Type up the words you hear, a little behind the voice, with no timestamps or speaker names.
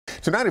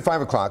Tonight at 5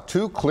 o'clock,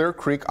 2 Clear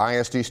Creek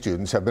ISD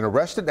students have been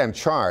arrested and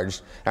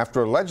charged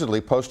after allegedly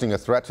posting a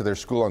threat to their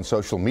school on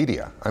social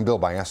media. I'm Bill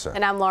Baessa.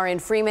 And I'm Lauren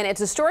Freeman.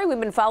 It's a story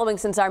we've been following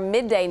since our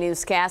midday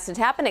newscast. It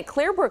happened at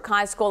Clear Creek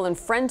High School in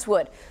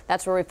Friendswood.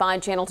 That's where we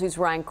find Channel 2's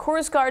Ryan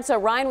Korsgaard. So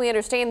Ryan, we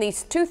understand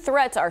these 2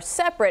 threats are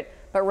separate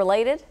but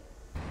related?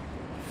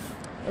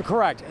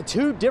 Correct.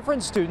 2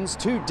 different students,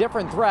 2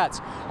 different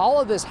threats.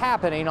 All of this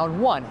happening on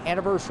one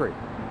anniversary.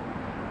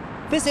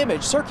 This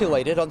image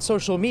circulated on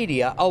social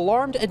media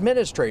alarmed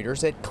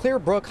administrators at Clear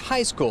Creek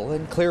High School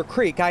in Clear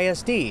Creek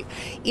ISD.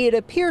 It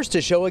appears to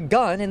show a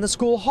gun in the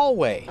school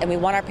hallway. And we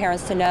want our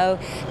parents to know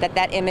that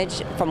that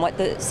image, from what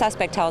the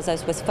suspect tells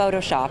us, was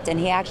photoshopped, and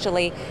he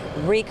actually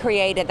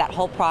recreated that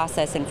whole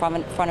process in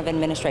front of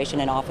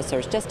administration and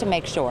officers just to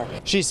make sure.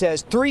 She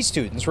says 3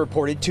 students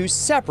reported 2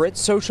 separate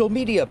social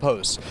media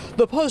posts.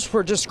 The posts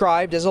were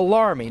described as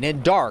alarming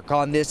and dark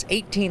on this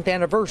 18th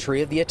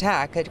anniversary of the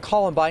attack at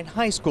Columbine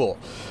High School.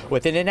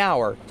 Within an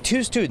hour,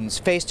 2 students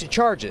faced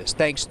charges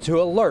thanks to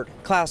alert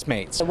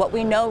classmates. So what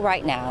we know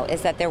right now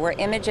is that there were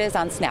images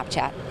on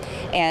Snapchat,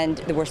 and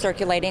they were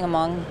circulating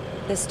among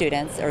the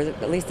students, or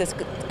at least this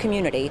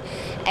community.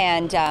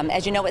 And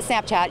as you know, with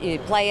Snapchat, you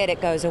play it, it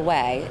goes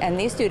away. And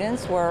these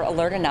students were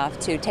alert enough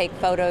to take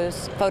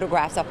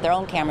photographs off their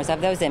own cameras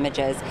of those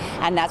images,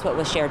 and that's what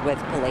was shared with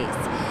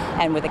police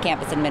and with the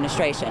campus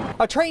administration.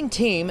 A trained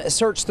team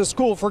searched the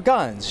school for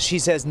guns. She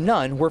says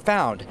none were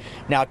found.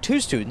 Now 2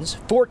 students,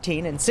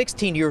 14 and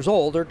 16 years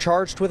old, are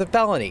charged with a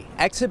felony,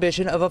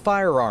 exhibition of a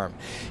firearm.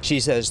 She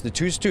says the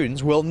 2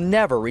 students will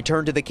never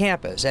return to the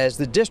campus as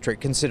the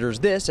district considers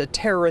this a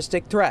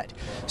terroristic threat.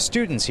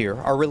 Students here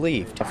are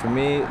relieved. For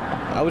me,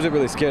 I wasn't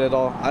really scared at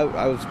all.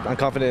 I'm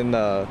confident in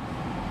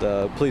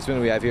the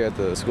policemen we have here at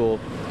the school.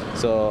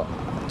 So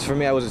for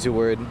me, I wasn't too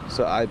worried.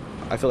 So I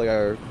feel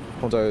like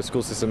once our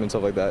school system and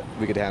stuff like that,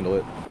 we could handle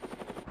it.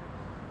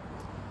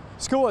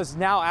 School is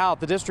now out.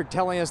 The district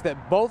telling us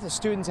that both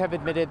students have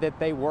admitted that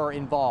they were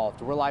involved.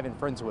 We're live in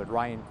Friendswood.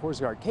 Ryan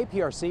Korsgaard,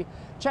 KPRC,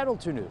 Channel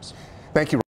 2 News. Thank you.